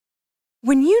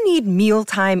When you need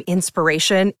mealtime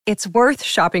inspiration, it's worth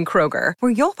shopping Kroger,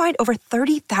 where you'll find over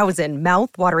 30,000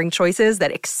 mouth-watering choices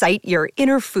that excite your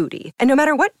inner foodie. And no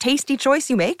matter what tasty choice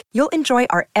you make, you'll enjoy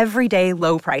our everyday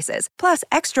low prices, plus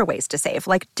extra ways to save,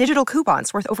 like digital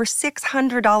coupons worth over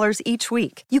 $600 each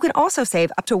week. You can also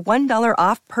save up to $1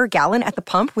 off per gallon at the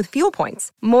pump with fuel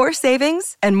points. More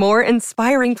savings and more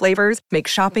inspiring flavors make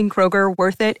shopping Kroger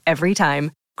worth it every time.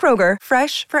 Kroger,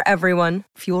 fresh for everyone.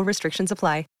 Fuel restrictions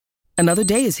apply. Another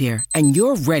day is here, and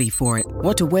you're ready for it.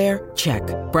 What to wear? Check.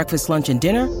 Breakfast, lunch, and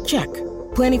dinner? Check.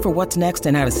 Planning for what's next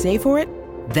and how to save for it?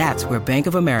 That's where Bank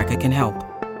of America can help.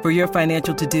 For your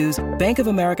financial to-dos, Bank of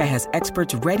America has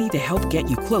experts ready to help get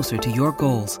you closer to your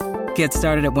goals. Get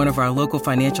started at one of our local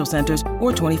financial centers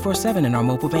or 24/7 in our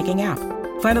mobile banking app.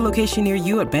 Find a location near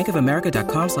you at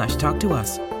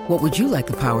bankofamerica.com/talktous. What would you like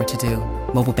the power to do?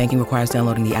 Mobile banking requires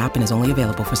downloading the app and is only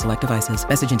available for select devices.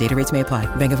 Message and data rates may apply.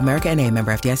 Bank of America N.A.,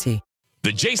 member FDIC.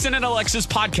 The Jason and Alexis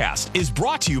podcast is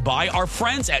brought to you by our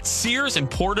friends at Sears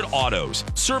Imported Autos,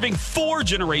 serving 4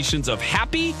 generations of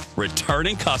happy,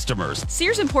 returning customers.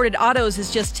 Sears Imported Autos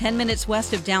is just 10 minutes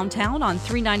west of downtown on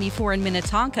 394 in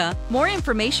Minnetonka. More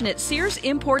information at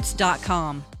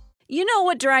SearsImports.com. You know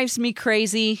what drives me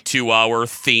crazy? 2-hour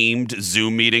themed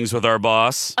Zoom meetings with our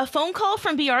boss. A phone call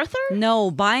from B. Arthur?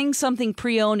 No, buying something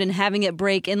pre-owned and having it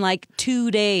break in like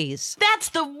 2 days. That's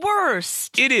the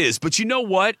worst. It is, but you know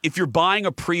what? If you're buying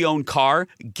a pre-owned car,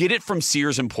 get it from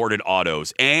Sears Imported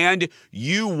Autos, and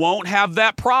you won't have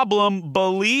that problem,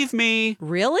 believe me.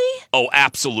 Really? Oh,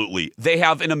 absolutely. They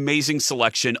have an amazing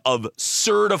selection of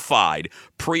certified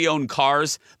pre-owned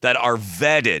cars that are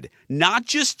vetted, not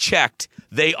just checked.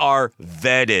 They are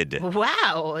vetted.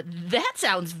 Wow, that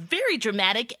sounds very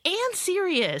dramatic and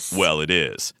serious. Well, it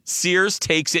is. Sears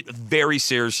takes it very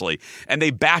seriously, and they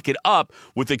back it up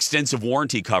with extensive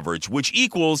warranty coverage, which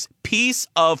equals peace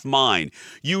of mind.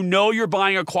 You know you're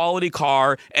buying a quality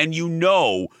car, and you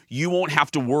know you won't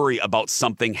have to worry about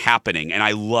something happening, and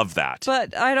I love that.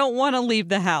 But I don't want to leave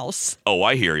the house. Oh,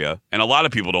 I hear you. And a lot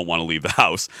of people don't want to leave the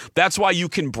house. That's why you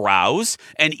can browse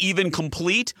and even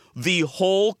complete the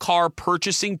whole car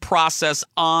purchasing process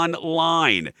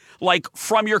online. Like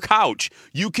from your couch.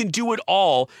 You can do it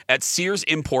all at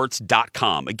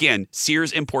SearsImports.com. Again,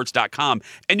 SearsImports.com.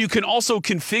 And you can also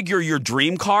configure your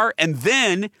dream car, and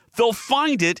then they'll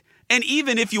find it. And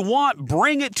even if you want,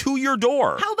 bring it to your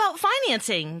door. How about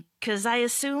financing? Because I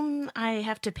assume I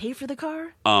have to pay for the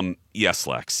car? Yes,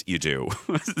 Lex, you do.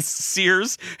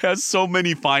 Sears has so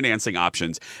many financing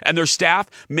options, and their staff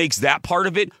makes that part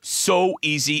of it so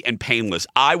easy and painless.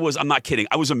 I'm not kidding.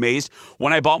 I was amazed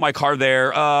when I bought my car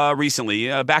there recently,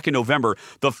 back in November.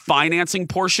 The financing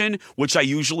portion, which I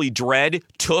usually dread,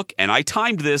 took, and I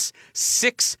timed this,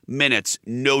 6 minutes.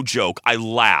 No joke. I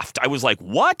laughed. I was like,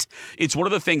 what? It's one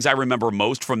of the things I remember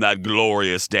most from that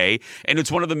glorious day, and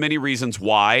it's one of the many reasons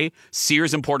why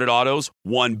Sears Imported Autos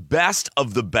won Best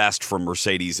of the Best from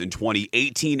Mercedes in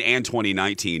 2018 and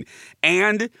 2019.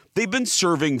 And they've been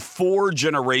serving 4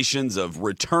 generations of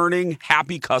returning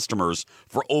happy customers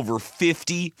for over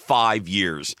 55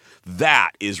 years.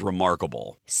 That is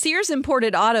remarkable. Sears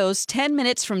Imported Autos, 10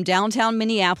 minutes from downtown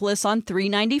Minneapolis on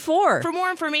 394. For more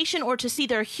information or to see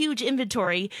their huge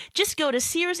inventory, just go to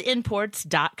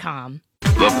SearsImports.com.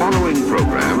 The following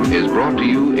program is brought to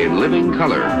you in living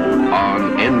color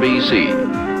on NBC.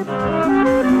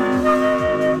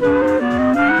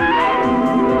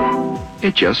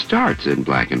 It just starts in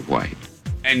black and white.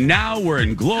 And now we're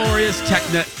in glorious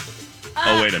techno...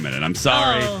 Oh, wait a minute. I'm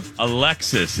sorry. Oh.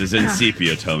 Alexis is in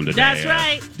sepia tone today. That's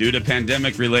right. Due to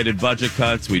pandemic-related budget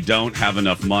cuts, we don't have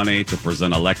enough money to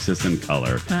present Alexis in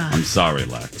color. I'm sorry,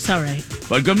 Lex. It's all right.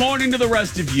 But good morning to the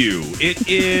rest of you. It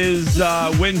is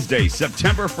Wednesday,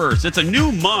 September 1st. It's a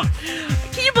new month.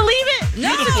 Can you believe it?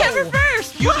 No. It's September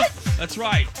 1st. What? That's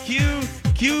right.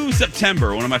 Cue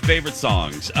September, one of my favorite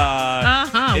songs. We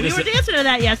were dancing to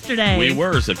that yesterday. We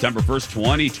were, September 1st,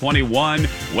 2021.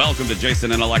 Welcome to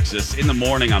Jason and Alexis in the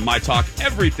morning on My Talk.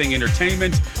 Everything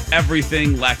entertainment,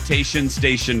 everything lactation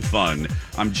station fun.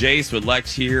 I'm Jace with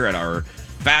Lex here at our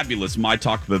fabulous My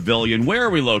Talk Pavilion. Where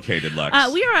are we located, Lex?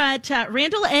 We are at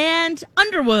Randall and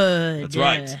Underwood. That's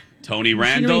right. Tony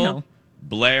Randall,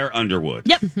 Blair Underwood.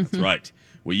 Yep. That's right.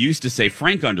 We used to say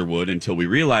Frank Underwood until we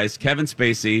realized Kevin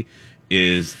Spacey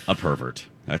is a pervert.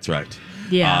 That's right.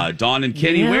 Yeah. Dawn and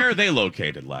Kenny, where are they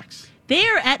located, Lex?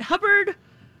 They're at Hubbard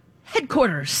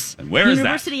headquarters. And where is that?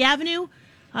 University Avenue.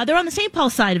 They're on the St. Paul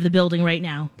side of the building right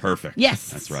now. Perfect. Yes.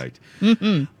 That's right.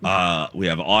 Mm-hmm. We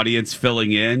have audience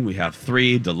filling in. We have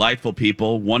 3 delightful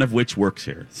people, one of which works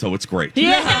here. So it's great.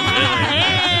 Yeah.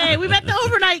 Hey, we met the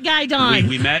overnight guy, Don.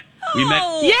 We met We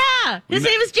met. Yeah, his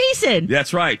name is Jason.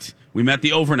 That's right. We met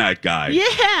the overnight guy.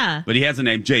 Yeah. But he has a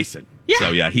name, Jason. Yeah.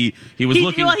 So, yeah, he was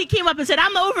looking. Well, he came up and said,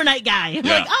 I'm the overnight guy. I'm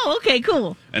like, oh, okay,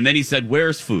 cool. And then he said,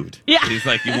 where's food? Yeah. He's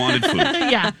like, you wanted food.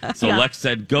 Yeah. So yeah. Lex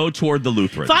said, go toward the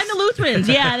Lutherans. Find the Lutherans.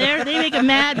 Yeah, they make a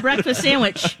mad breakfast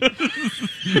sandwich.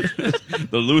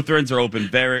 The Lutherans are open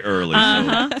very early.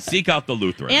 So seek out the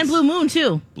Lutherans. And Blue Moon,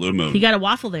 too. Blue Moon. You got a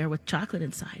waffle there with chocolate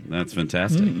inside. That's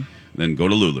fantastic. Then go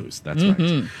to Lulu's. That's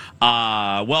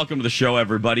right. Welcome to the show,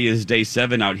 everybody. It's day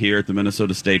 7 out here at the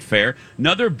Minnesota State Fair.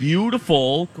 Another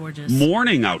beautiful Gorgeous.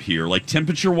 morning out here. Like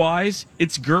temperature-wise,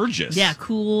 it's gorgeous. Yeah,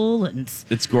 cool. And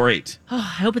It's great. I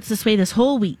hope it's this way this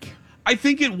whole week. I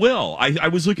think it will. I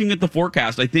was looking at the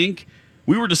forecast. I think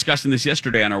we were discussing this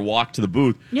yesterday on our walk to the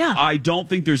booth. Yeah. I don't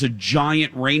think there's a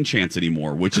giant rain chance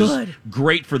anymore, which is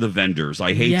great for the vendors.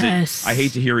 I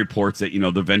hate to hear reports that,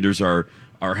 the vendors are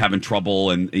having trouble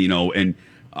and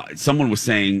someone was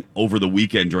saying over the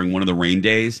weekend during one of the rain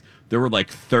days, there were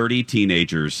like 30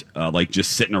 teenagers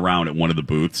just sitting around at one of the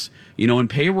booths. And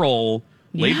payroll,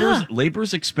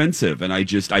 labor's expensive. And I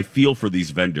feel for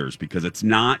these vendors because it's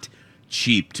not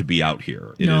cheap to be out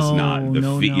here. It is not.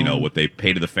 What they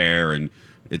pay to the fair, and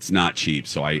it's not cheap.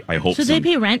 So I hope So they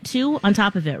pay rent too on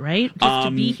top of it, right? Just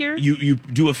to be here? You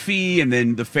do a fee, and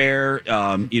then the fair,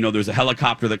 there's a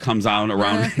helicopter that comes out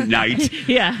around night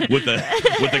Yeah. with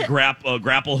a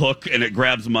grapple hook, and it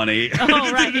grabs money.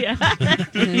 Oh, right. Yeah.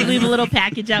 You leave a little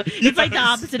package out. It's like the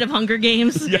opposite of Hunger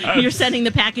Games. Yes. You're sending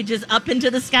the packages up into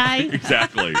the sky.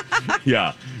 Exactly.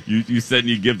 Yeah. You said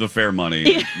you give the fair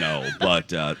money. Yeah. No,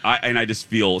 but I just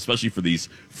feel, especially for these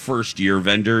first year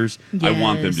vendors, I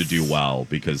want them to do well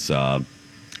because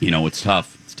it's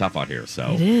tough. It's tough out here.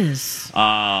 So it is.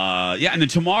 And then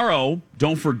tomorrow,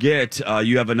 don't forget,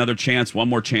 you have one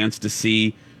more chance to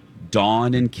see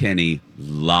Dawn and Kenny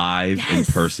live in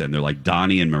person. They're like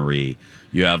Donnie and Marie.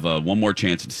 You have one more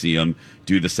chance to see them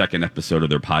do the second episode of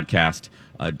their podcast.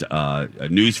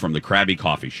 News from the Krabby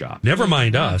Coffee Shop. Never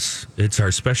mind us. It's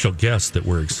our special guest that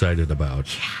we're excited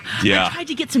about. Yeah. I tried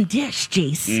to get some dish,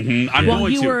 Jace. Mm-hmm. While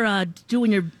you were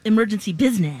doing your emergency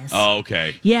business. Oh,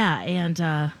 okay. Yeah,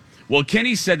 and... Well,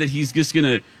 Kenny said that he's just going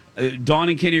to... Dawn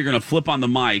and Kenny are going to flip on the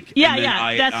mic. Yeah, and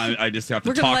then yeah. I just have to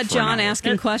We're talk going to let for John an hour. ask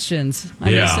him questions.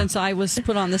 I know since I was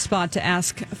put on the spot to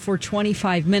ask for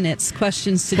 25 minutes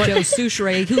questions to Joe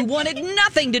Souchere, who wanted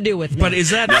nothing to do with me. But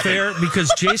is that fair?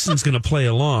 Because Jason's going to play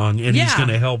along and he's going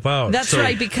to help out. That's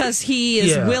right, because he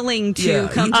is willing to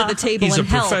come to the table and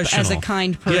help as a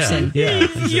kind person. Yeah.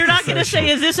 You're not going to say,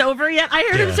 is this over yet? I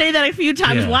heard him say that a few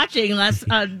times watching last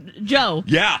Joe.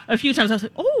 Yeah. A few times. I was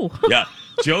like, oh. Yeah.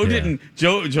 Joe didn't.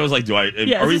 Joe's like,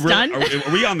 are we done?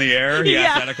 Are we on the air? He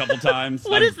asked that a couple times.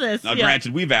 What is this? Now,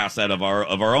 granted, we've asked that of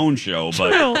our own show,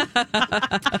 but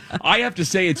I have to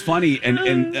say it's funny,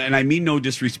 and I mean no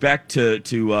disrespect to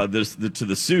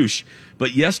the Souche,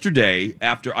 but yesterday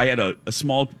after I had a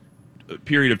small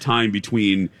period of time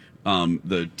between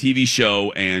the TV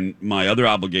show and my other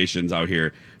obligations out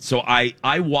here. So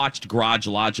I watched Garage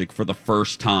Logic for the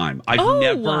first time.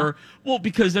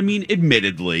 Because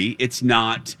admittedly, it's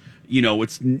not,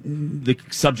 it's the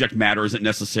subject matter isn't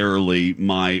necessarily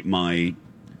my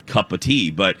cup of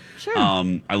tea, but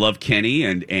I love Kenny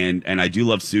and I do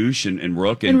love Souche and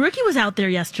Rook. And Rookie was out there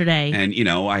yesterday. And,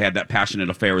 I had that passionate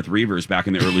affair with Reavers back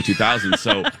in the early 2000s.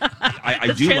 So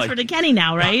I do transferred to Kenny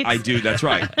now, right? I do. That's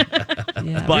right.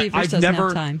 Yeah, but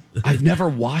Reavers I've never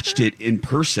watched it in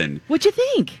person. What'd you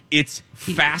think? It's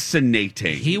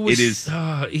fascinating. It is.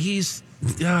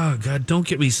 God, don't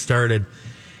get me started.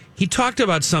 He talked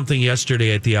about something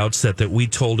yesterday at the outset that we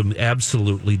told him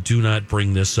absolutely do not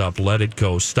bring this up. Let it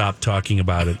go. Stop talking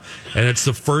about it. And it's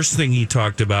the first thing he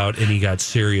talked about, and he got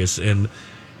serious. And,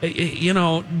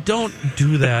 don't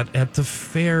do that at the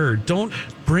fair. Don't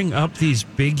bring up these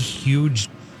big, huge,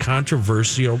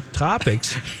 controversial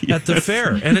topics at the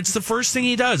fair. And it's the first thing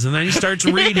he does. And then he starts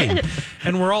reading.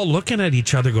 And we're all looking at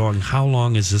each other going, how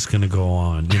long is this going to go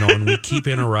on? And we keep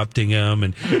interrupting him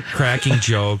and cracking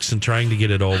jokes and trying to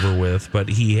get it over with. But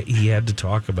he had to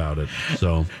talk about it.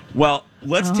 So, well,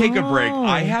 let's take a break.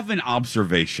 I have an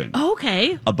observation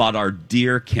about our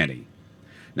dear Kenny.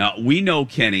 Now, we know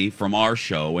Kenny from our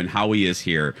show and how he is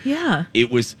here. Yeah. It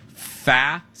was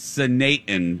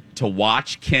fascinating to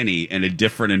watch Kenny in a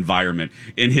different environment,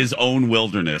 in his own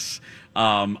wilderness.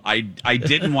 I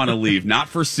didn't want to leave, not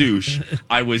for Souche.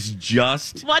 I was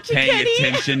just watching paying Kenny.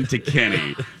 attention to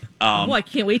Kenny. I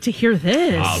can't wait to hear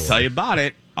this. I'll tell you about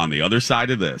it. on the other side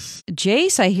of this.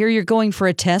 Jace, I hear you're going for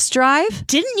a test drive.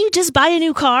 Didn't you just buy a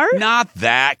new car? Not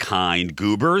that kind,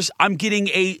 goobers. I'm getting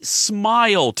a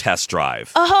smile test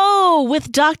drive. Oh,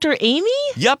 with Dr. Amy?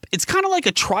 Yep, it's kind of like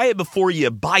a try it before you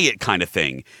buy it kind of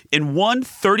thing. In one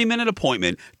 30-minute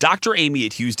appointment, Dr. Amy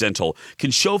at Hughes Dental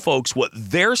can show folks what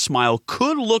their smile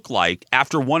could look like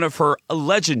after one of her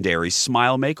legendary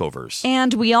smile makeovers.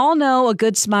 And we all know a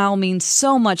good smile means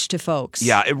so much to folks.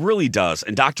 Yeah, it really does.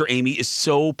 And Dr. Amy is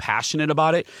so passionate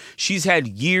about it. She's had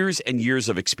years and years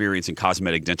of experience in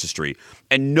cosmetic dentistry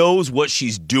and knows what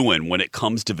she's doing when it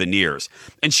comes to veneers.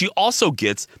 And she also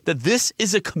gets that this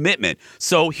is a commitment.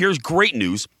 So here's great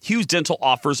news. Hughes Dental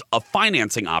offers a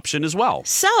financing option as well.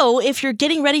 So, if you're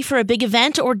getting ready for a big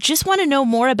event or just want to know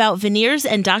more about veneers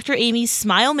and Dr. Amy's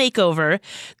smile makeover,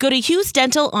 go to Hughes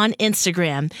Dental on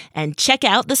Instagram and check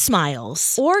out the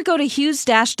smiles. Or go to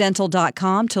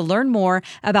hughes-dental.com to learn more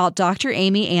about Dr.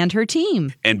 Amy and her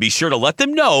team. And be sure to let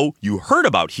them know you heard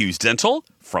about Hughes Dental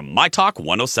from My Talk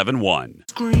 1071.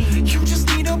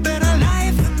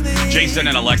 Jason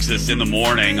and Alexis in the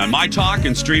morning on My Talk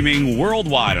and streaming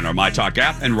worldwide on our My Talk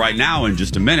app. And right now, in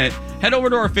just a minute, head over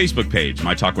to our Facebook page,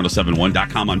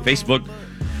 mytalk1071.com on Facebook.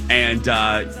 And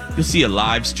you'll see a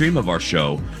live stream of our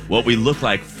show, what we look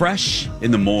like fresh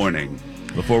in the morning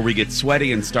before we get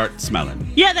sweaty and start smelling.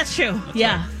 Yeah, that's true.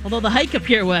 Right. Although the hike up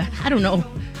here, I don't know.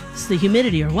 It's the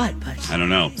humidity or what, but I don't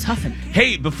know. It's huffing.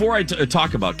 Hey, before I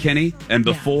talk about Kenny and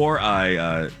before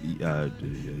I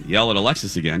yell at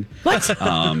Alexis again, what?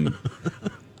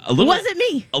 Wasn't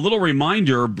me. A little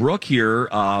reminder. Brooke here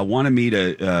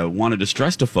wanted to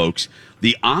stress to folks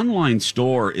the online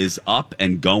store is up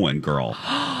and going, girl.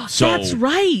 So that's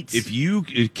right. If you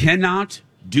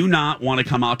do not want to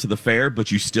come out to the fair,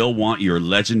 but you still want your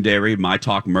legendary My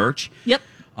Talk merch. Yep.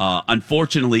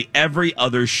 Unfortunately, every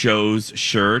other show's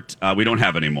shirt we don't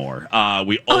have anymore.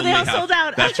 They all sold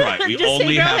out. That's right. We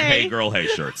only have Hey Girl Hey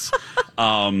shirts.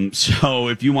 So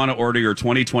if you want to order your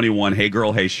 2021 Hey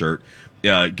Girl Hey shirt,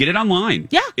 get it online.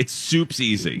 Yeah, it's soups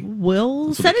easy.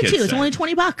 We'll send it to you. It's only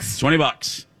 $20. $20.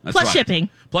 That's plus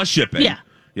shipping. Plus shipping. Yeah.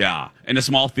 Yeah, and a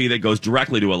small fee that goes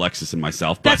directly to Alexis and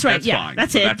myself. That's right. That's fine.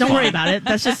 That's it. Don't worry about it.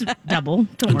 That's just double.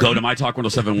 Don't worry. Go to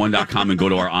mytalk1071.com and go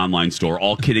to our online store.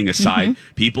 All kidding aside,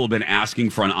 people have been asking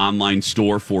for an online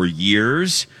store for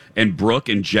years, and Brooke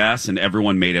and Jess and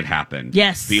everyone made it happen.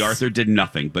 Yes. B. Arthur did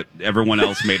nothing, but everyone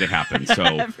else made it happen.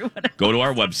 So go to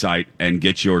our website and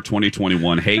get your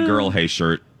 2021 Hey Girl Hey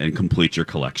shirt and complete your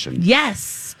collection.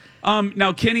 Yes.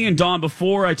 Now, Kenny and Dawn,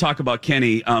 before I talk about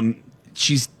Kenny,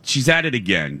 she's at it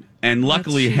again, and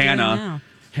luckily Hannah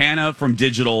from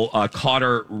Digital caught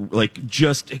her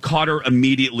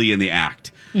immediately in the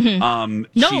act.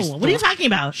 Mm-hmm. What are you talking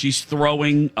about? She's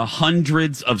throwing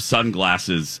hundreds of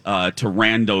sunglasses to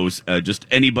randos, just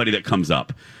anybody that comes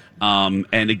up.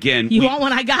 And again, you want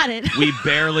one? I got it. We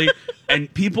barely,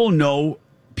 and people know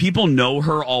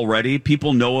her already.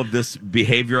 People know of this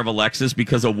behavior of Alexis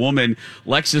because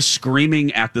Alexis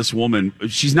screaming at this woman.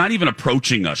 She's not even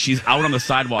approaching us. She's out on the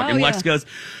sidewalk. And Lex goes,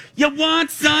 "You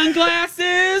want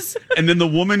sunglasses?" And then the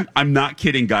woman, I'm not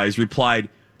kidding, guys, replied,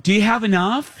 "Do you have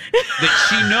enough?" That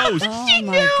she knows. She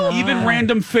knew. Even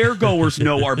random fairgoers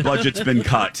know our budget's been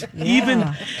cut. Yeah.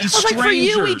 Even strangers. Like, for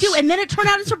you, we do. And then it turned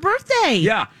out it's her birthday.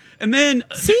 Yeah. And then,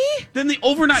 then the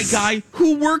overnight guy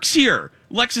who works here,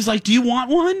 Lex is like, "Do you want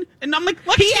one?" And I'm like,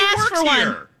 "Lex, he asked for one."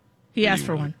 Here. He asked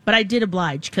for one, but I did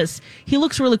oblige because he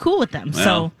looks really cool with them. Well,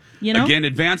 so, Again,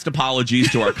 advanced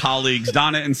apologies to our colleagues,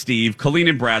 Donna and Steve, Colleen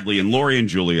and Bradley, and Lori and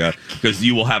Julia, because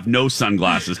you will have no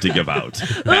sunglasses to give out.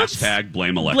 Hashtag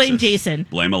blame Alexis. Blame Jason.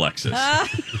 Blame Alexis.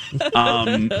 What's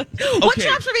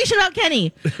your observation about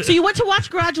Kenny? So you went to watch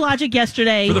Garage Logic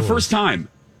yesterday. For the first time.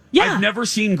 Yeah. I've never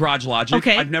seen Garage Logic.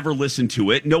 Okay. I've never listened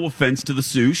to it. No offense to the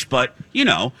Souche, but,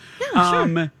 Yeah,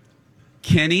 sure.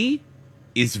 Kenny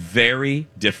is very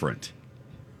different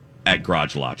at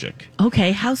Garage Logic.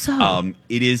 Okay, how so?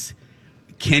 It is,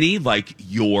 Kenny, like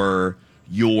your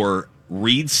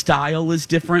read style is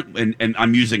different, and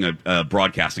I'm using a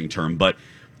broadcasting term, but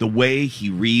the way he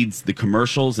reads the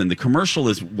commercials, and the commercial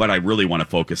is what I really want to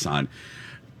focus on.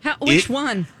 Which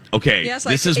one? Okay, like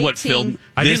this is 18. what filmed.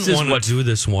 I didn't want to do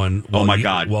this one.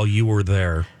 God! While you were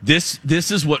there, this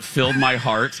is what filled my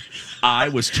heart. I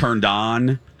was turned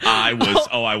on. I was.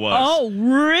 Oh,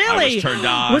 really? I was turned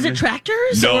on. Was it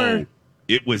tractors? No,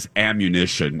 it was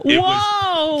ammunition. It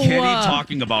was Kenny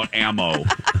talking about ammo,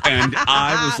 and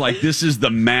I was like, "This is the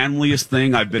manliest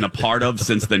thing I've been a part of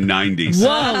since the '90s."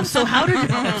 Whoa!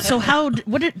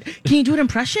 Can you do an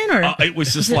impression or? It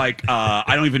was just like I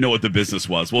don't even know what the business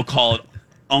was. We'll call it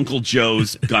Uncle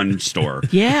Joe's gun store.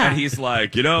 Yeah. And he's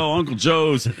like, Uncle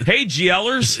Joe's, hey,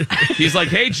 GLers. He's like,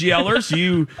 hey, GLers,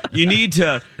 you need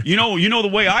to, the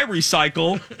way I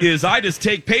recycle is I just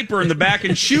take paper in the back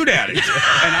and shoot at it. And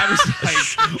I was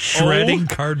like, Shredding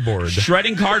cardboard.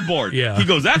 Shredding cardboard. Yeah. He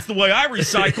goes, that's the way I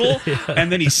recycle.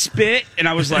 And then he spit, and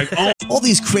I was like, oh. All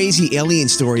these crazy alien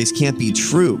stories can't be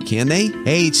true, can they?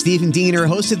 Hey, it's Stephen Diener,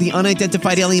 host of the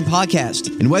Unidentified Alien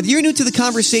Podcast. And whether you're new to the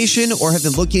conversation or have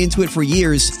been looking into it for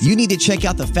years, you need to check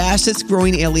out the fastest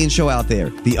growing alien show out there,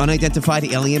 the Unidentified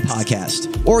Alien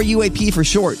Podcast, or UAP for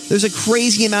short. There's a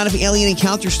crazy amount of alien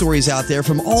encounter stories out there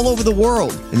from all over the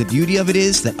world. And the beauty of it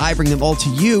is that I bring them all to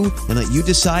you and let you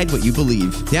decide what you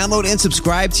believe. Download and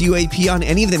subscribe to UAP on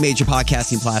any of the major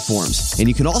podcasting platforms. And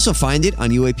you can also find it on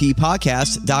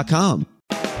UAPpodcast.com.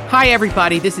 Hi,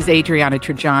 everybody. This is Adriana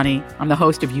Trajani. I'm the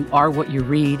host of You Are What You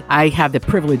Read. I have the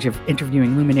privilege of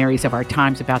interviewing luminaries of our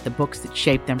times about the books that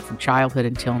shaped them from childhood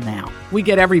until now. We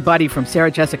get everybody from Sarah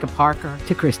Jessica Parker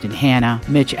to Kristen Hanna,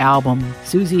 Mitch Albom,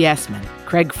 Susie Essman,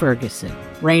 Craig Ferguson,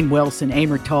 Rainn Wilson,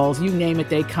 Amor Tolls, you name it,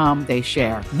 they come, they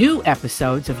share. New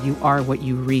episodes of You Are What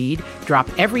You Read drop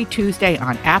every Tuesday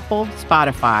on Apple,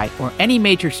 Spotify, or any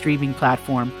major streaming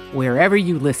platform wherever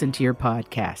you listen to your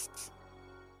podcasts.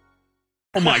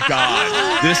 Oh my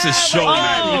God, this is so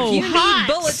mad. If you need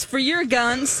bullets for your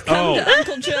guns, come to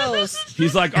Uncle Joe's.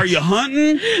 He's like, are you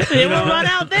hunting? They will run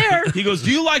out there. He goes, do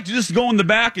you like to just go in the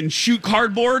back and shoot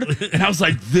cardboard? And I was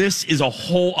like, this is a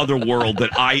whole other world that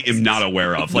I am not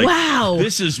aware of. Like, wow.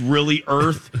 This is really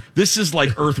Earth. This is like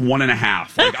Earth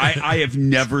 1.5. Like, I have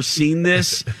never seen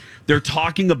this. They're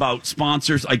talking about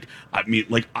sponsors.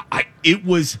 It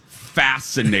was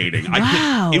fascinating.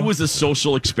 Wow. It was a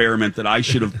social experiment that I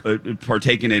should have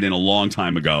partaken in a long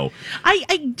time ago.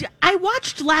 I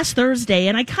watched last Thursday,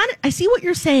 and I see what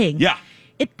you're saying. Yeah.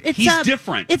 It's He's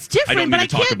different. It's different, I don't mean but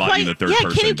to I talk can't about quite. you in the third yeah,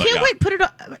 person. can't quite put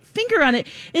a finger on it.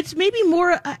 It's maybe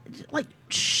more like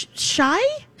shyer,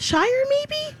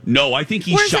 maybe. No, I think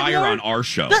he's Or is it shyer more- on our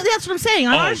show. That's what I'm saying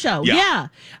on our show. yeah.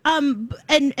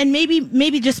 And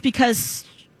maybe just because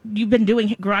you've been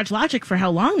doing Garage Logic for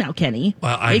how long now, Kenny?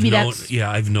 Well,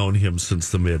 I've known him since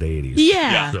the mid '80s.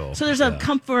 Yeah. So So there's a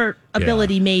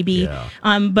comfortability, maybe. Yeah.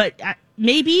 But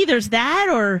maybe there's that,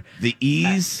 or The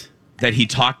ease that he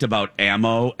talked about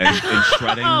ammo and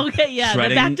shredding. oh, okay, yeah,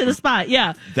 shredding, back to the spot,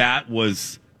 yeah, that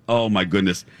was. Oh my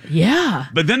goodness! yeah.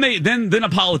 But then then a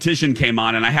politician came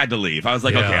on and I had to leave. I was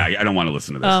like, Yeah. okay, I don't want to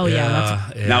listen to this. Oh yeah,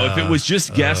 that's Now, if it was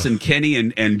just Guess and Kenny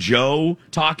and Joe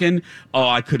talking,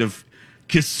 I could have.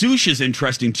 Kasoosh is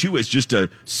interesting too. As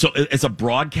as a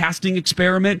broadcasting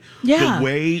experiment. Yeah. The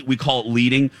way we call it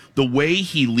leading, the way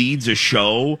he leads a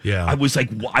show. Yeah. I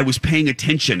was paying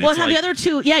attention. Well, It's how like, the other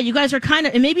two, you guys are kind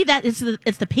of, and maybe that is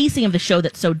it's the pacing of the show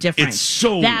that's so different. It's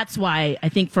so- That's why I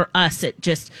think for us it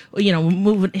just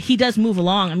he does move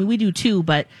along. I mean, we do too,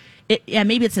 but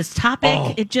maybe it's his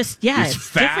topic. It just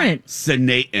it's different.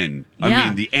 Fascinating. Yeah. I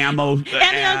mean, the ammo And the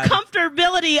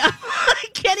uncomfortability.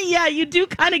 Kenny, you do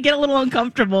kind of get a little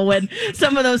uncomfortable when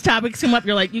some of those topics come up.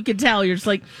 You're like, you can tell. You're just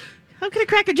like, how can I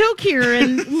crack a joke here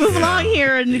and move along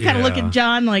here? And you kind of look at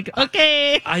John like,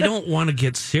 okay. I don't want to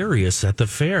get serious at the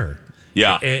fair.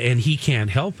 Yeah. And he can't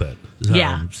help it.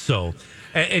 Yeah. So,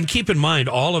 and keep in mind,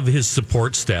 all of his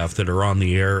support staff that are on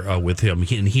the air with him,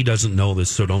 and he doesn't know this,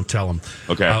 so don't tell him.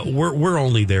 Okay. We're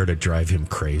only there to drive him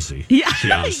crazy. Yeah.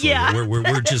 Seriously. Yeah.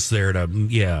 We're just there to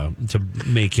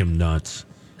make him nuts.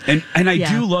 And I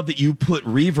Yeah. do love that you put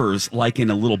Reavers like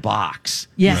in a little box.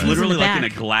 Yes, He's he's in literally the like in a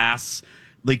back. glass.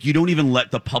 Like, you don't even let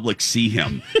the public see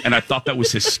him. And I thought that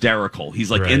was hysterical. He's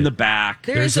like in the back.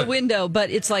 There is a window, but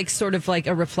it's like sort of like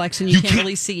a reflection. You can't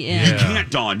really see in. You can't,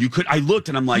 Dawn. I looked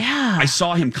and I'm like, I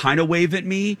saw him kind of wave at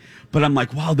me, but I'm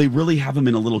like, wow, they really have him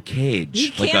in a little cage.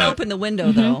 You like can't open the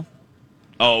window, though.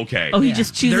 Oh, okay. Oh, he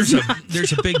just chooses.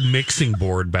 There's a big mixing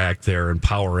board back there and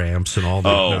power amps and all that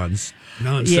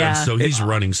nonsense. Yeah. So he's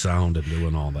running sound and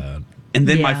doing all that. And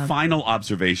then Yeah. my final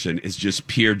observation is just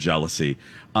pure jealousy.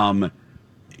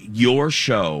 Your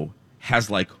show has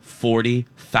like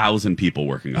 40,000 people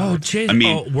working on it. Jay, I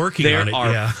mean, working there on it,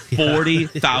 are yeah.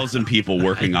 40,000 people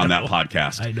working on that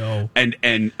podcast. I know.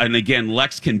 And again,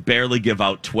 Lex can barely give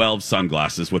out 12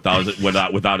 sunglasses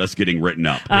without us getting written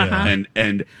up.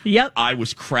 And Yep. I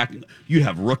was cracking. You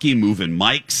have Rookie moving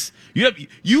mics.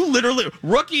 You literally,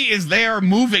 Rookie is there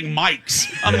moving mics.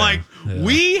 I'm like,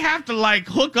 we have to like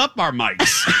hook up our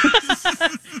mics.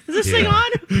 this thing on?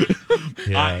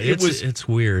 Yeah, it's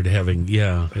weird having.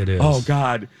 Yeah, it is. Oh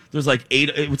God, there's like 8.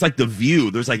 It was like The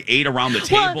View. There's like 8 around the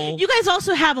table. Well, you guys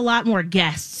also have a lot more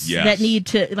guests Yes. that need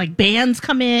to, like, bands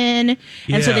come in,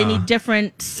 and so they Yeah. need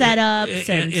different setups.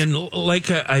 And like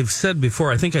I've said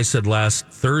before, I think I said last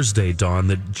Thursday, Dawn,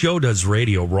 that Joe does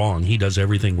radio wrong. He does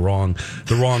everything wrong,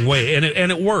 the wrong way, and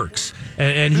it works.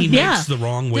 And he makes the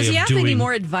wrong way Does he of have doing. any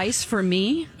more advice for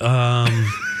me?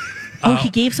 he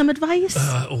gave some advice?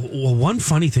 Well, one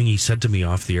funny thing he said to me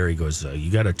off the air, he goes,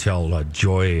 "You got to tell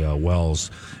Joy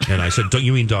Wells." And I said, "Don't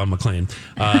you mean Don McLean?"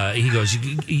 He goes,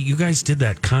 "You guys did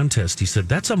that contest." He said,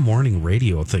 "That's a morning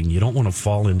radio thing. You don't want to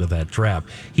fall into that trap."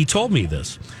 He told me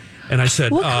this. And I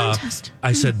said, What contest?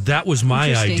 I said, that was my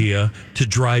Interesting. idea to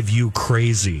drive you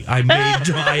crazy. I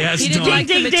asked He didn't Don. like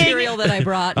the material that I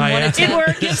brought and wanted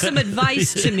to give some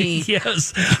advice to me.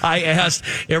 Yes, I asked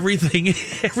everything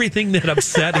that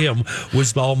upset him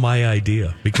was all my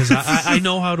idea because I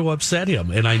know how to upset him,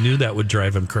 and I knew that would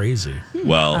drive him crazy.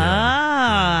 Well,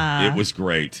 Ah. it was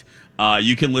great.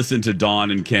 You can listen to Dawn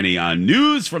and Kenny on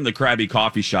News from the Krabby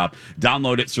Coffee Shop.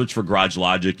 Download it, search for Garage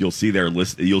Logic. You'll see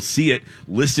it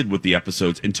listed with the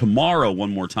episodes. And tomorrow, one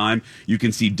more time, you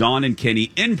can see Dawn and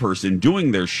Kenny in person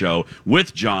doing their show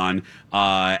with John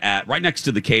at right next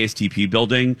to the KSTP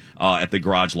building at the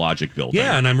Garage Logic building.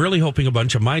 Yeah, and I'm really hoping a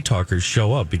bunch of my talkers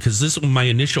show up because this was my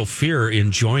initial fear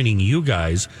in joining you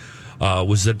guys.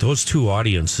 Was that those two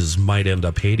audiences might end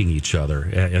up hating each other,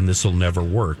 and this will never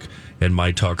work. And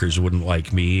my talkers wouldn't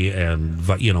like me, and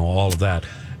all of that.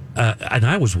 And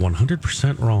I was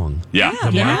 100% wrong. Yeah.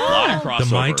 The A lot of crossover.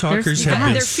 The my talkers have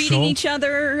been They're feeding each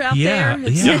other out Yeah, there.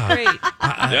 It's yeah. so great.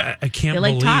 I can't They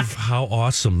like believe talk. how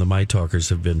awesome the my talkers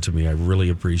have been to me. I really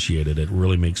appreciate it. It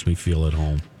really makes me feel at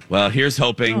home. Well, here's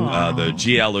hoping the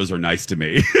GLers are nice to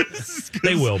me.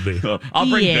 They will be. I'll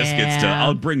bring Yeah.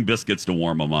 biscuits to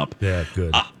warm them up. Yeah,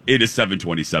 good. It is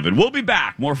 7:27. We'll be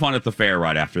back. More fun at the fair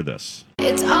right after this.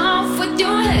 It's off with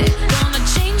your head. Gonna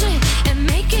change it and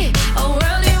make it a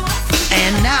world you want.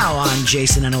 And now on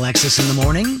Jason and Alexis in the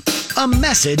Morning, a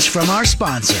message from our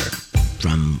sponsor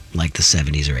from like the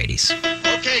 70s or 80s.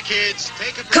 Okay, kids,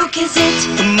 take a Coke is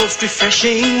it. The most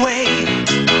refreshing way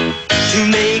to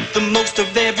make the most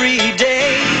of every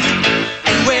day.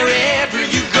 And wherever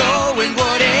you go and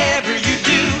whatever you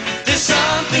do, there's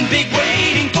something big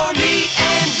waiting for me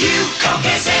and you. Coke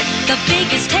is it. The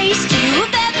biggest taste you've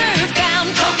ever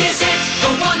found. Coke is it. The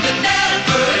one that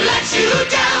never lets you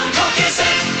down. Coke is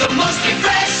it. The most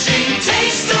refreshing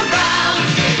taste around.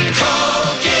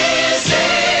 Coke is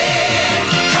it.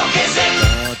 Coke is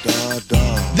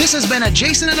it. This has been a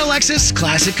Jason and Alexis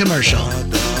classic commercial.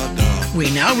 We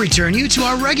now return you to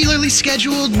our regularly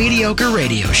scheduled mediocre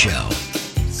radio show.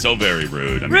 So very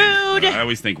rude. Rude. I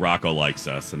always think Rocco likes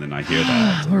us, and then I hear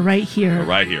that. We're right here. We're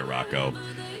right here, Rocco.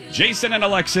 Jason and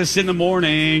Alexis in the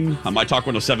morning on My Talk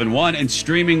 1071 and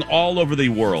streaming all over the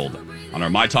world on our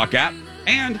My Talk app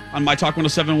and on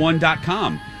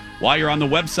MyTalk1071.com. While you're on the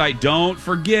website, don't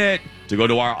forget to go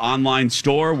to our online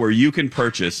store where you can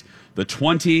purchase the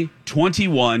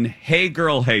 2021 Hey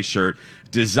Girl Hey shirt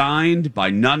designed by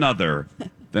none other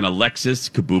than Alexis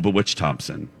Kabubowicz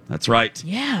Thompson. That's right.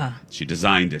 Yeah. She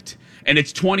designed it. And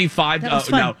it's $25. That was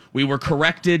fun. Now, we were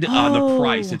corrected on the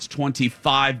price. It's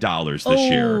 $25 this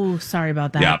year. Oh, sorry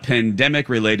about that. Yeah,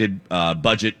 pandemic-related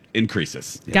budget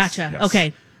increases. Yes, Gotcha. yes.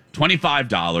 Okay.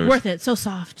 $25. Worth it. So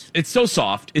soft. It's so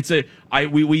soft.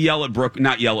 We yell at Brooke,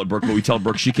 not yell at Brooke, but we tell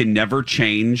Brooke she can never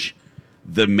change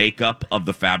the makeup of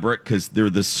the fabric because they're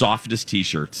the softest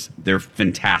T-shirts. They're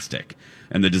fantastic.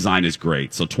 And the design is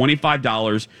great. So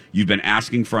 $25, you've been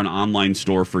asking for an online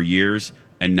store for years,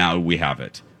 and now we have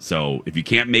it. So if you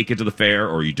can't make it to the fair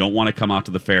or you don't want to come out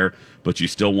to the fair, but you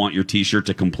still want your T-shirt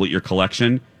to complete your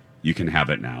collection, you can have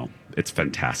it now. It's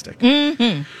fantastic.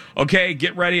 Mm-hmm. Okay,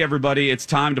 get ready, everybody. It's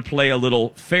time to play a little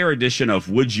fair edition of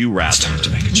Would You Rather. It's time to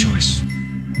make a choice.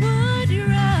 Would you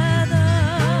rather?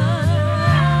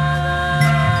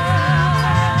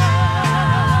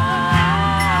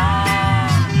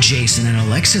 Jason and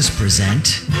Alexis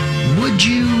present Would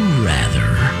You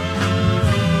Rather?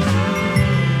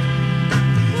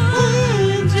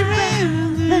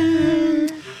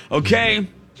 Okay,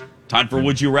 time for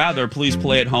Would You Rather. Please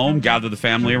play at home. Gather the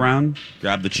family around.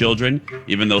 Grab the children,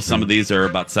 even though some of these are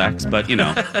about sex. But,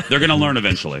 they're going to learn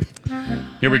eventually.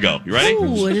 Here we go. You ready?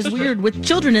 Ooh, it is weird with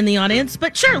children in the audience,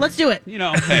 but sure, let's do it.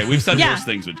 Hey, we've said Yeah. worse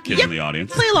things with kids in the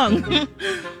audience. Play along.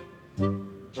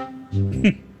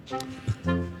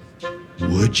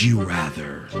 Would you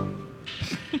rather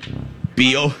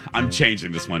I'm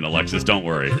changing this one, Alexis. Don't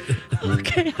worry.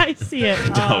 Okay, I see it.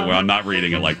 Don't worry, I'm not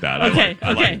reading it like that. Okay,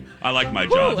 I like my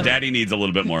job. Woo. Daddy needs a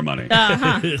little bit more money.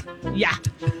 Yeah.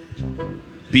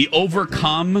 Be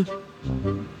overcome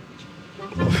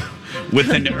with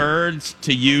an urge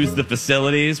to use the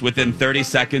facilities within 30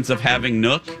 seconds of having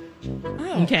Nook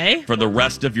Okay. for the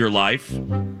rest of your life.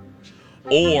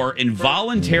 Or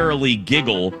involuntarily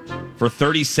giggle for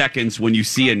 30 seconds when you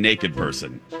see a naked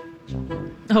person.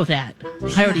 Oh, that.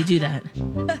 I already do that.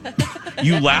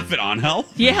 You laugh at Angel?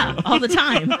 Yeah, all the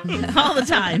time. All the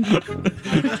time.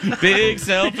 Big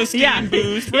self-esteem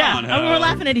boost for Yeah. Angel. We're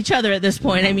laughing at each other at this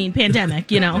point. I mean,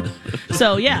 pandemic,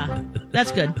 So, yeah,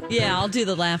 that's good. Yeah, I'll do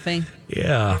the laughing.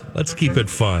 Yeah, let's keep it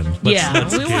fun.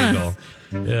 Let's we wanna- giggle.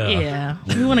 Yeah.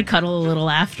 We want to cuddle a little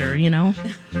after, Yeah,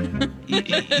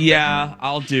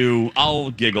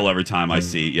 I'll giggle every time I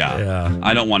see. Yeah.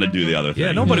 I don't want to do the other thing.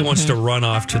 Yeah, nobody wants to run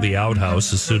off to the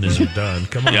outhouse as soon as you're done.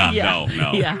 Come on. Yeah, no.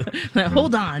 Yeah.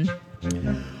 Hold on.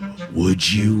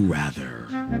 Would you rather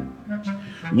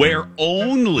wear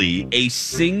only a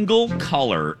single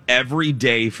color every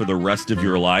day for the rest of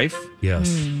your life?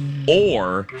 Yes.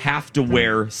 Or have to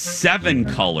wear 7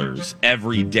 colors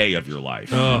every day of your life?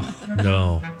 Oh,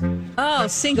 no. Oh,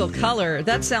 single color.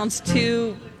 That sounds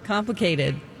too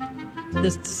complicated.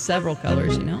 There's several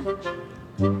colors,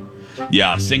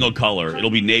 Yeah, single color. It'll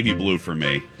be navy blue for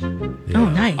me. Oh,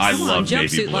 nice. I Come on, love navy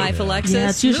jumpsuit blue. life, Alexis. Yeah,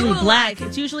 it's usually Lulu black. life.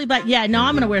 It's usually black. Yeah, no,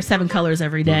 I'm going to wear 7 colors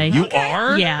every day. You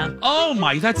are? Yeah. Oh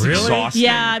my, that's Really? exhausting.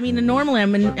 Yeah, I mean, normally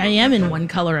I am in one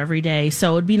color every day,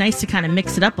 so it'd be nice to kind of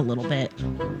mix it up a little bit.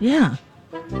 Yeah.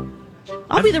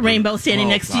 I'll be the rainbow standing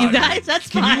next to you God. guys. That's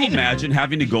Can fine. you imagine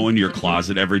having to go into your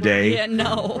closet every day? Yeah,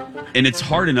 no. And it's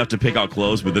hard enough to pick out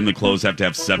clothes, but then the clothes have to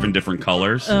have 7 different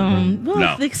colors. Well,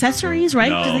 No. the accessories, right?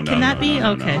 No, Can that be?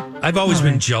 no. Okay. I've always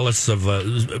been jealous of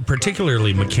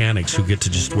particularly mechanics who get to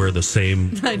just wear the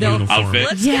same I know. uniform. Outfit.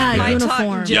 Let's Yeah, get my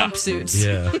uniform. talk Yeah. jumpsuits.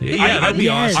 Yeah, that'd be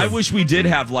Yes. awesome. I wish we did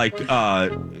have like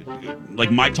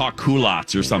My Talk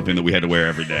culottes or something that we had to wear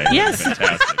every day. Yes.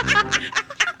 Fantastic.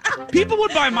 People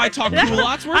would buy My Talk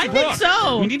culottes. Where's I think Brooke?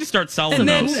 so. We need to start selling And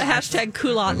then those. hashtag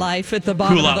culotte life at the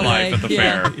bottom Culotte of the life leg. at the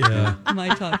fair. Yeah. My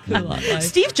talk culotte life.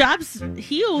 Steve Jobs,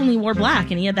 he only wore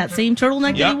black, and he had that same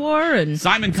turtleneck that Yep. he wore. And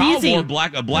Simon it's Cowell easy. wore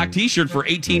a black T-shirt for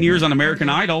 18 years on American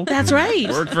Idol. That's right.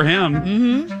 Worked for him.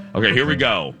 Mm-hmm. Okay, here we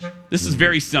go. This is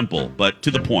very simple, but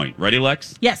to the point. Ready,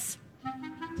 Lex? Yes.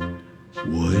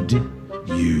 Would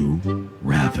you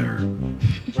rather?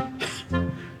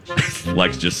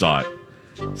 Lex just saw it.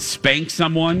 Spank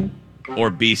someone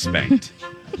or be spanked?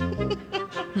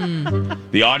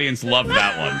 The audience loved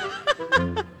that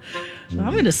one.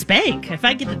 I'm going to spank if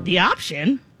I get the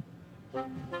option.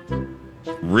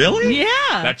 Really? Yeah.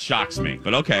 That shocks me,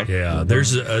 but okay. Yeah,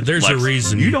 there's a Lex,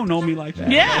 reason. You don't know me like that.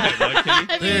 Yeah. Go ahead,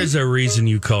 Kenny. There's a reason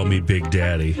you call me Big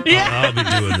Daddy. Yeah. I'll be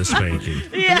doing the spanking.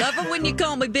 Love it when you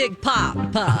call me Big Pop.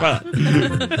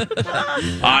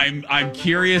 I'm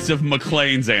curious of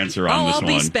McLean's answer on this I'll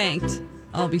one. be spanked.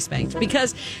 I'll be spanked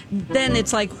because then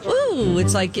it's like, ooh,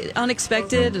 it's like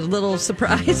unexpected, a little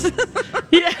surprise.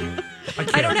 Yeah.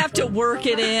 I don't have to work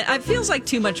it in. It feels like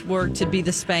too much work to be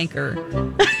the spanker.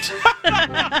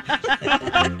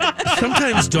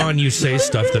 Sometimes, Dawn, you say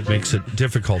stuff that makes it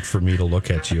difficult for me to look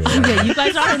at you. Okay, you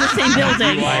guys are in the same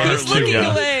building. He's looking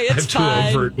away. I It's have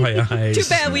fine. to avert my eyes. Too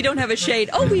bad we don't have a shade.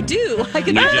 Oh, we do. I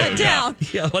can We put do, that down.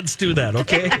 Yeah, let's do that,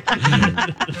 okay?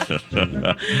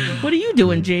 What are you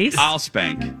doing, Jace? I'll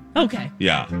spank. Okay.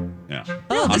 Yeah.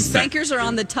 Oh, the I'm spankers are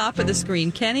on the top of the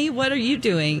screen. Kenny, what are you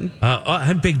doing?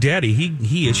 I'm Big Daddy.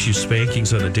 He issues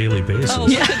spankings on a daily basis. Oh,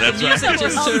 yeah. That's The music right.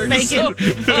 just I'll turned spank so-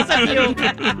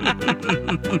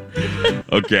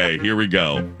 Okay, here we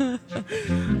go.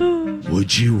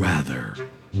 Would you rather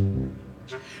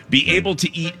be able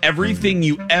to eat everything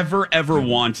you ever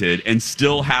wanted and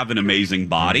still have an amazing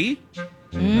body?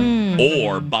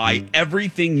 Or buy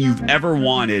everything you've ever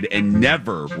wanted and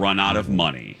never run out of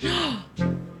money?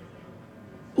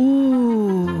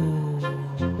 Ooh.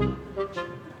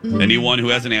 Anyone who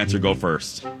has an answer, go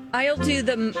first. I'll do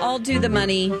the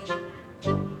money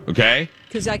Okay?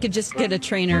 because I could just get a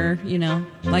trainer,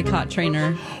 like hot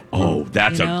trainer. Oh,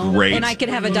 that's you a know? great. And I could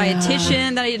have a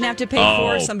dietitian that I didn't have to pay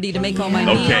Oh. for, somebody to make all my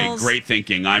Okay, meals. great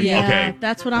thinking. Yeah, Okay.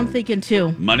 that's what I'm thinking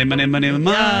too. Money. Money.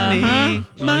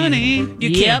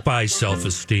 You can't buy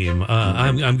self-esteem.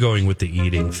 I'm going with the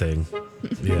eating thing.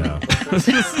 Yeah.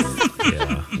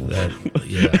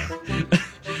 Yeah.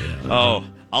 Oh,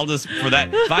 I'll just, for that,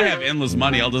 if I have endless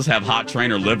money, I'll just have Hot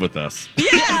Trainer live with us.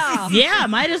 Yeah. Yeah,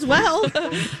 might as well.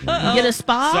 Get a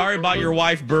spa. Sorry about your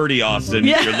wife, Birdie, Austin.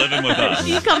 Yeah. You're living with us.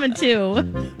 She's coming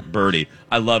too. Birdie.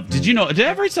 I love. Did you know? Did I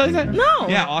ever tell you that? No.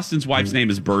 Yeah, Austin's wife's name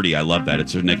is Birdie. I love that.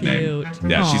 It's her nickname.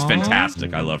 Cute. Yeah, she's Aw.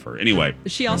 fantastic. I love her. Anyway,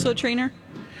 Is she also a trainer?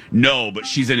 no, but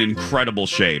she's in incredible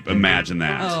shape. Imagine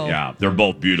that. Oh. Yeah, they're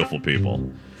both beautiful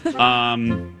people.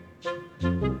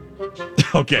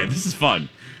 Okay, this is fun.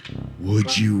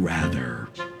 Would you rather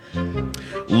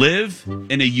live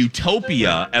in a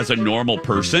utopia as a normal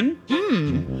person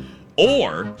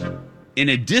or in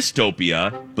a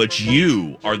dystopia, but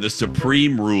you are the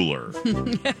supreme ruler?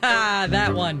 Ah,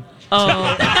 that one.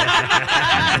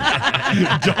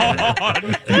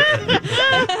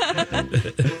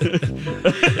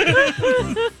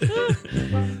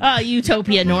 Oh,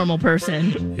 utopia, normal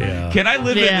person. Yeah. Can I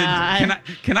live Yeah, in the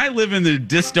can I live in the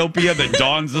dystopia that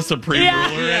Dawn's the supreme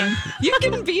ruler in? You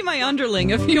can be my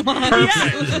underling if you want.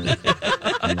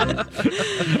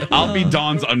 I'll be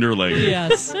Dawn's underling.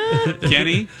 Yes.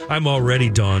 Kenny? I'm already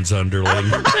Dawn's underling.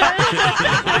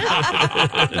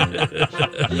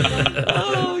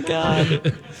 Oh,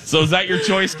 God. So is that your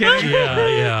choice, Kenny?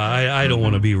 Yeah. I don't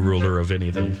want to be ruler of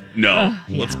anything. No.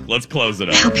 Let's close it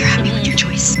up. You're happy with your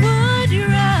choice.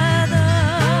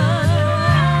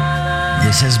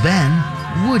 This has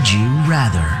been Would You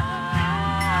Rather?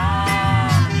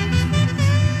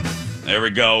 There we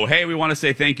go. Hey, we want to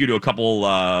say thank you to a couple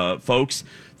folks.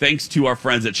 Thanks to our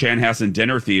friends at Chanhassen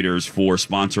Dinner Theaters for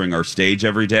sponsoring our stage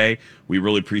every day. We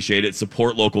really appreciate it.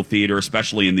 Support local theater,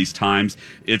 especially in these times.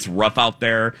 It's rough out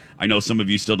there. I know some of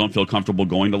you still don't feel comfortable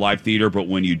going to live theater, but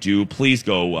when you do, please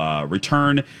go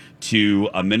return to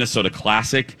a Minnesota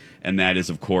classic, and that is,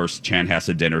 of course,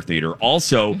 Chanhassen Dinner Theater.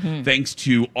 Also, thanks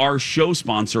to our show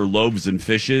sponsor, Loaves and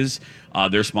Fishes.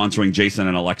 They're sponsoring Jason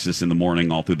and Alexis in the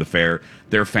morning all through the fair.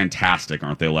 They're fantastic,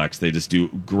 aren't they, Lex? They just do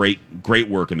great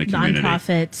work in the community.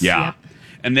 Nonprofits. Yeah. Yep.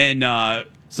 And then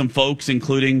some folks,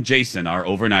 including Jason, our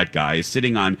overnight guy, is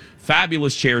sitting on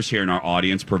fabulous chairs here in our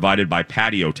audience provided by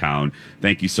Patio Town.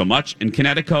 Thank you so much. And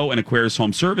Connecticut and Aquarius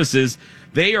Home Services,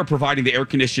 they are providing the air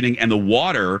conditioning and the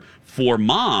water for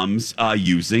moms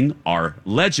using our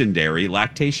legendary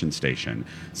lactation station.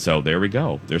 So there we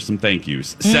go. There's some thank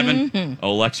yous.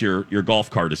 Oh, Lex, your golf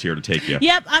cart is here to take you.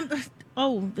 Yep.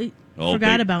 They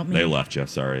forgot about me. They left you.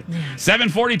 Sorry.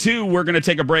 7:42. We're going to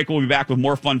take a break. We'll be back with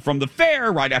more fun from the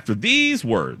fair right after these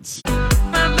words.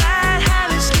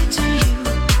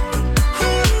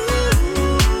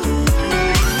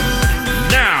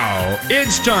 Now,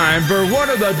 it's time for one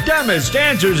of the dumbest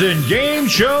answers in game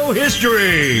show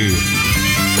history.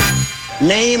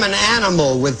 Name an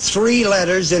animal with 3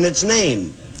 letters in its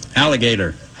name.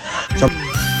 Alligator.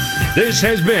 This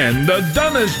has been the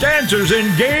dumbest answers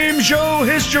in game show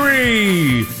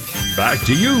history. Back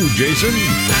to you, Jason.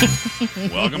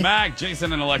 Welcome back,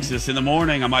 Jason and Alexis in the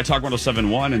morning on My Talk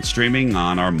 107.1 and streaming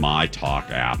on our My Talk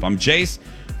app. I'm Jace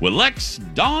with Lex,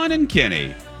 Dawn, and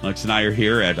Kenny. Lex and I are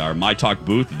here at our My Talk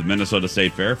booth at the Minnesota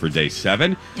State Fair for day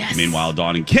 7. Yes. Meanwhile,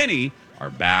 Dawn and Kenny are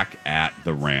back at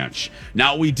the ranch.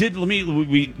 Now, we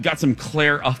got some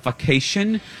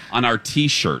clarification on our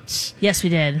T-shirts. Yes, we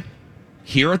did.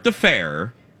 Here at the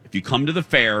fair, if you come to the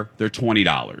fair, they're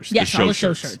 $20. Yes, all the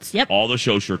show shirts. Yep. All the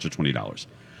show shirts are $20.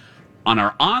 On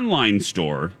our online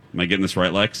store, am I getting this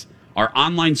right, Lex? Our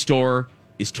online store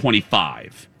is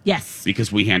 $25. Yes.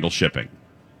 Because we handle shipping.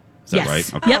 Is that Yes.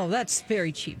 right? Okay. Yep. Oh, that's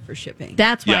very cheap for shipping.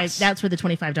 That's why. Yes. That's where the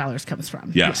 $25 comes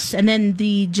from. Yes. And then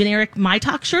the generic My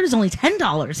Talk shirt is only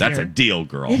 $10. That's here. a deal,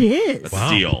 girl. It is. That's a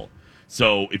deal.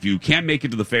 So if you can't make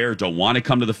it to the fair, don't want to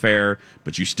come to the fair,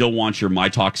 but you still want your My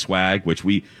Talk swag, which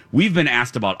we've been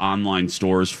asked about online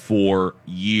stores for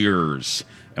years,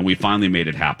 and we finally made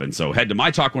it happen. So head to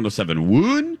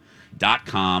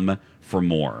mytalk107woon.com for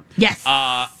more. Yes.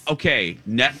 Okay,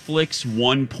 Netflix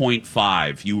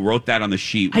 1.5. You wrote that on the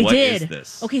sheet. I What did. is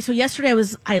this? Okay, so yesterday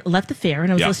I left the fair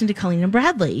and I was Yeah. listening to Colleen and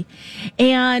Bradley,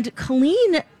 and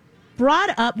Colleen brought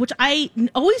up, which I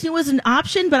always knew was an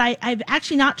option, but I've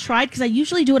actually not tried because I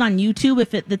usually do it on YouTube.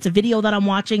 If it's a video that I'm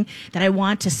watching that I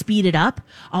want to speed it up,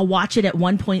 I'll watch it at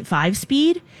 1.5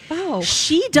 speed. Oh.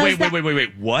 She does that.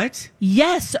 Wait. What?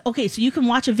 Yes. Okay, so you can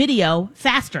watch a video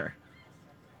faster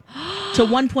to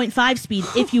 1.5 speed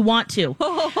if you want to.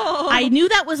 I knew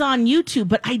that was on YouTube,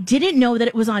 but I didn't know that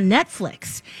it was on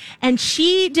Netflix. And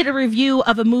she did a review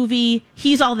of a movie,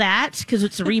 He's All That, because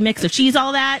it's a remix of She's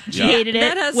All That. She hated it,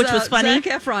 That has, which was funny.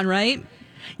 Zac Efron, right?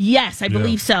 Yes, I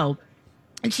believe so.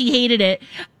 And she hated it.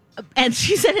 And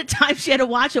she said at times she had to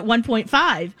watch at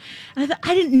 1.5. And I thought,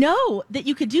 I didn't know that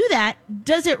you could do that.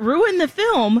 Does it ruin the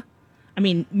film? I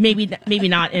mean, maybe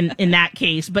not in that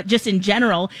case, but just in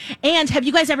general. And have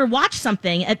you guys ever watched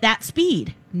something at that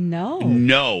speed?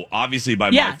 No, obviously by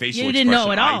my facial you didn't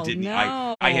know expression, at all. I didn't.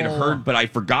 No. I had heard, but I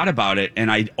forgot about it, and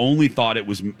I only thought it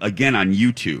was again on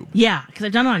YouTube. Yeah, because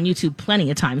I've done it on YouTube plenty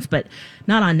of times, but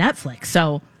not on Netflix.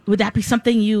 So would that be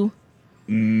something you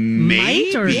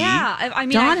might? Or Yeah, I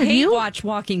mean, Dawn, I have hate you? watch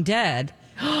Walking Dead.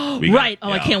 Right.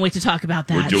 I can't wait to talk about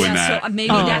that. We're doing that. So maybe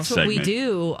in the that's next what we segment.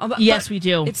 do. Yes, But we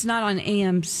do. It's not on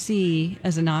AMC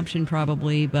as an option,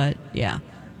 probably, but yeah.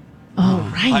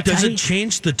 Oh, right. Does it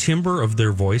change the timbre of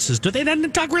their voices? Do they then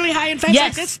talk really high and fast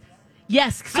like this?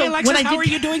 Yes. Hi, Alexis, how are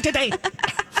you doing today?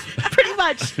 Pretty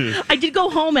much. I did go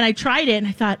home and I tried it, and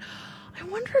I thought, I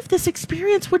wonder if this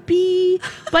experience would be.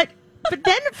 But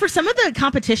then for some of the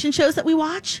competition shows that we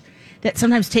watch, that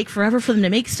sometimes take forever for them to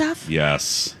make stuff.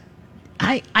 Yes.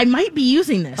 I might be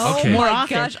using this more my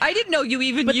often. gosh, I didn't know you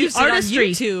even But the used it on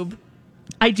artistry- YouTube.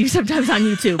 I do sometimes on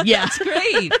YouTube. Yeah, That's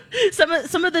great.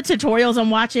 some of the tutorials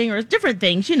I'm watching or different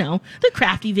things, the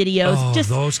crafty videos. Oh, just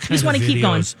those kind just of want to keep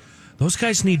going. videos. Those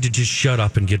guys need to just shut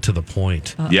up and get to the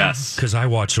point. Yes. Because I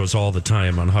watch those all the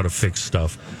time on how to fix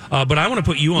stuff. But I want to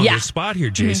put you on Yeah. the spot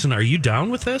here, Jason. Are you down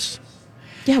with this?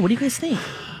 Yeah, what do you guys think?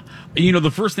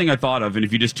 The first thing I thought of, and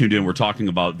if you just tuned in, we're talking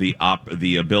about the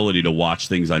ability to watch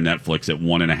things on Netflix at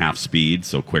 1.5 speed,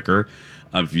 so quicker.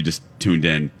 If you just tuned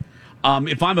in,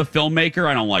 if I'm a filmmaker,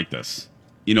 I don't like this.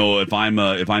 If I'm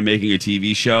making a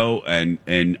TV show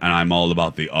and I'm all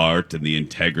about the art and the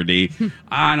integrity,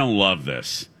 I don't love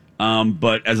this.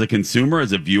 But as a consumer,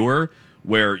 as a viewer,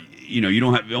 where you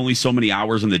don't have only so many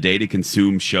hours in the day to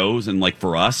consume shows, and like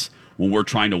for us, when we're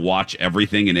trying to watch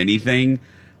everything and anything.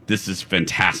 This is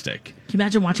fantastic. Can you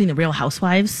imagine watching The Real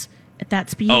Housewives at that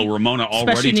speed? Oh, Ramona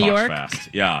already Especially New talks York. fast.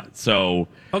 Yeah. So,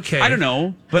 okay. I don't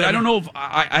know. But I don't know if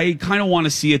I kind of want to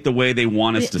see it the way they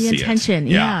want us to The see intention,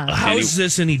 it. yeah. How is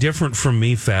this any different from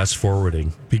me fast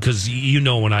forwarding? Because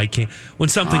when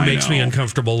something I makes me know.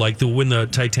 uncomfortable, like when the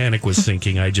Titanic was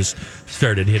sinking, I just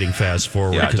started hitting fast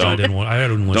forward Yeah, because I didn't want to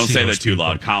Don't see say those that too people.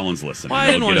 loud. Colin's listening. Well, I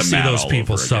didn't He'll want to get see mad those all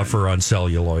people over again. suffer on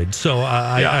celluloid, so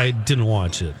I didn't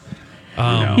watch it.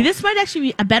 This might actually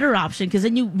be a better option because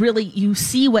then you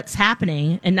see what's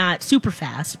happening and not super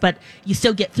fast, but you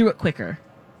still get through it quicker.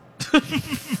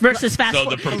 Versus fast. So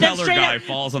the propeller guy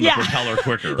falls on the propeller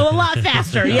quicker. A lot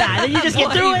faster, yeah. Then you just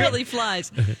get through He it, really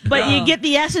flies. but you get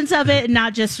the essence of it and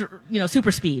not just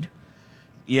super speed.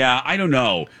 Yeah, I don't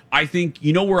know. I think,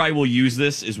 where I will use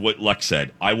this is what Lex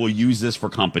said. I will use this for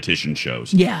competition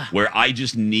shows. Yeah. Where I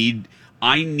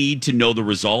need to know the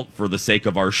result for the sake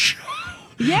of our show.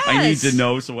 Yes. I need to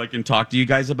know so I can talk to you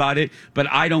guys about it, but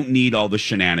I don't need all the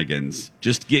shenanigans.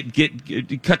 Just get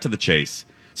cut to the chase.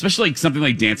 Especially like something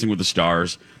like Dancing with the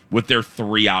Stars with their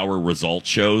 3-hour result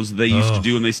shows they used to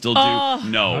do and they still do.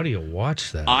 No. How do you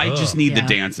watch that? I just need the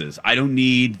dances. I don't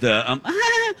need the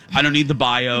I don't need the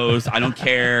bios. I don't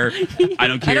care. I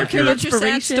don't care if you're about your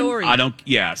sad story.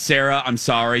 Sarah, I'm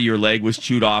sorry your leg was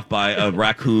chewed off by a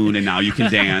raccoon and now you can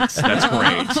dance. That's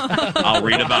great. I'll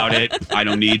read about it. I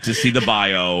don't need to see the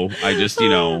bio. I just,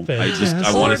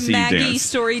 I want Or to see you Maggie's dance.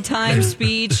 story time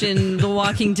speech in The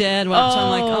Walking Dead, which I'm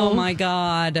like, oh my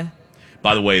God.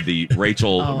 By the way, the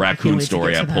Rachel I can't raccoon wait to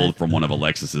story get I to pulled that. from one of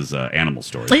Alexis's animal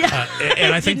stories. And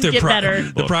I think Get better.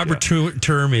 the proper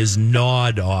term is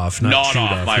gnawed off, not Gnawed chewed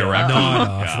off by a Yeah, raccoon. gnawed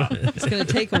off. Yeah. It's going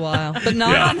to take a while. But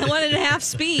not Yeah. on 1.5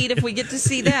 speed if we get to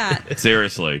see that.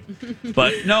 Seriously.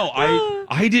 But no,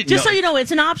 I didn't Just know. so you know, it's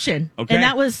an option. Okay. And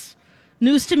that was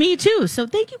news to me, too. So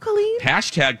thank you, Colleen.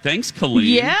 Hashtag thanks, Colleen.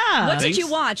 Yeah. What Thanks. did you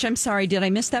watch? I'm sorry. Did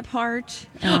I miss that part?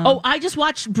 I just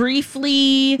watched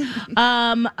briefly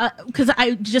because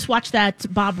I just watched that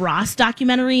Bob Ross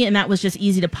documentary, and that was just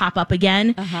easy to pop up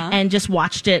again, and just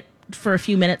watched it for a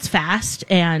few minutes fast,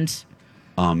 and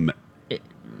it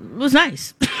was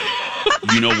nice.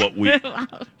 You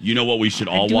know what we should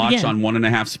all do it watch again. on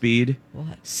 1.5 speed?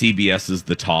 What? CBS's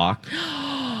The Talk.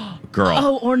 Girl.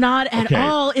 Oh, or not at Okay,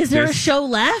 all. Is there a this- show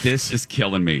left? This is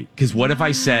killing me. Because what if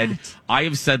I said, I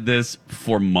have said this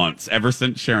for months, ever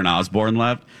since Sharon Osbourne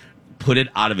left, put it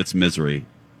out of its misery.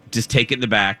 Just take it in the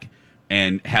back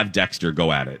and have Dexter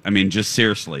go at it. I mean, just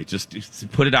seriously, just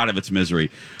put it out of its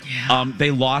misery. Yeah.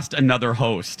 They lost another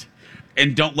host.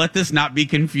 And don't let this not be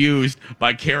confused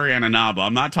by Carrie Ann Inaba.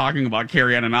 I'm not talking about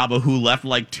Carrie Ann Inaba, who left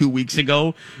like 2 weeks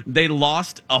ago. They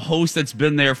lost a host that's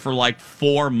been there for like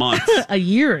 4 months. A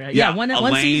year. Yeah, one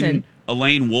season.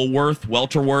 Elaine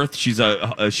Welterworth.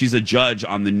 She's a judge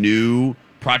on the new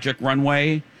Project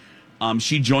Runway.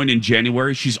 She joined in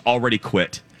January. She's already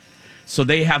quit. So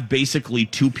they have basically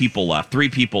 3 people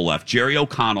left. Jerry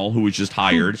O'Connell, who was just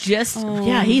hired.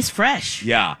 Yeah, he's fresh.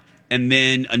 Yeah. and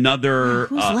then another.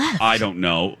 Who's left? I don't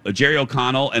know. Jerry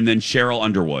O'Connell, and then Cheryl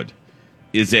Underwood.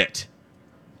 Is it?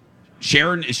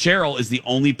 Cheryl is the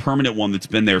only permanent one that's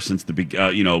been there since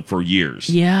for years.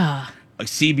 Yeah.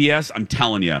 CBS, I'm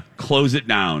telling you, close it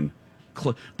down.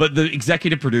 But the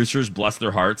executive producers, bless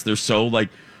their hearts, they're so like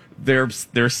their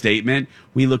statement.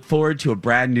 We look forward to a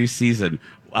brand new season,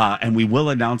 and we will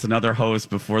announce another host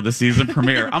before the season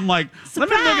premiere. I'm like, let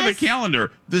me look at the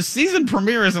calendar. The season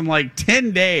premiere is in like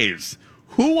 10 days.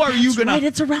 Who are you going to? Right,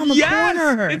 it's around the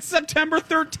corner. It's September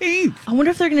 13th. I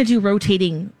wonder if they're going to do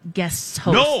rotating guest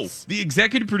hosts. No, the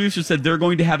executive producer said they're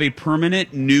going to have a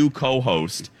permanent new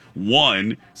co-host.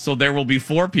 So there will be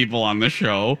 4 people on the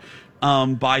show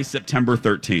by September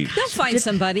 13th. They'll find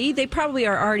somebody. They probably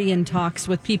are already in talks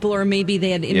with people, or maybe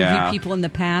they had interviewed people in the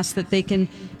past that they can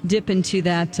dip into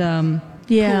that pool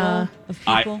of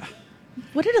people.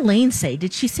 What did Elaine say?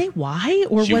 Did she say why?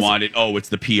 Or she wanted, it's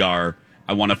the PR.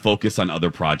 I want to focus on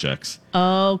other projects.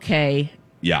 Okay.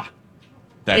 Yeah.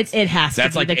 It has to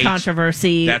be the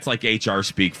controversy. That's like HR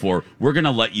speak for, we're going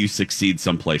to let you succeed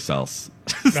someplace else.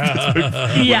 I'm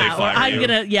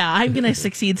gonna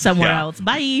succeed somewhere else.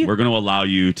 Bye. We're gonna allow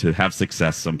you to have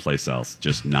success someplace else,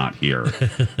 just not here.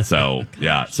 So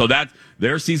that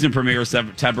their season premiere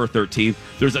September 13th.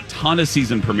 There's a ton of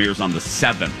season premieres on the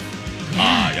 7th.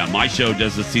 My show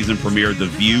does the season premiere. The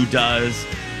View does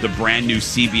the brand new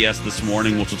CBS This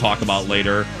Morning, which we'll talk about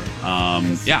later.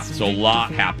 So a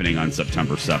lot happening on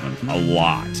September 7th. A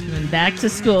lot. And back to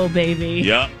school, baby.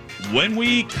 Yep. When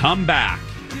we come back,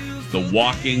 The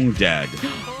Walking Dead.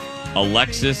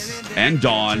 Alexis and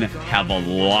Dawn have a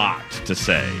lot to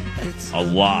say. A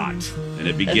lot. And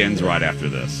it begins right after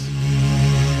this.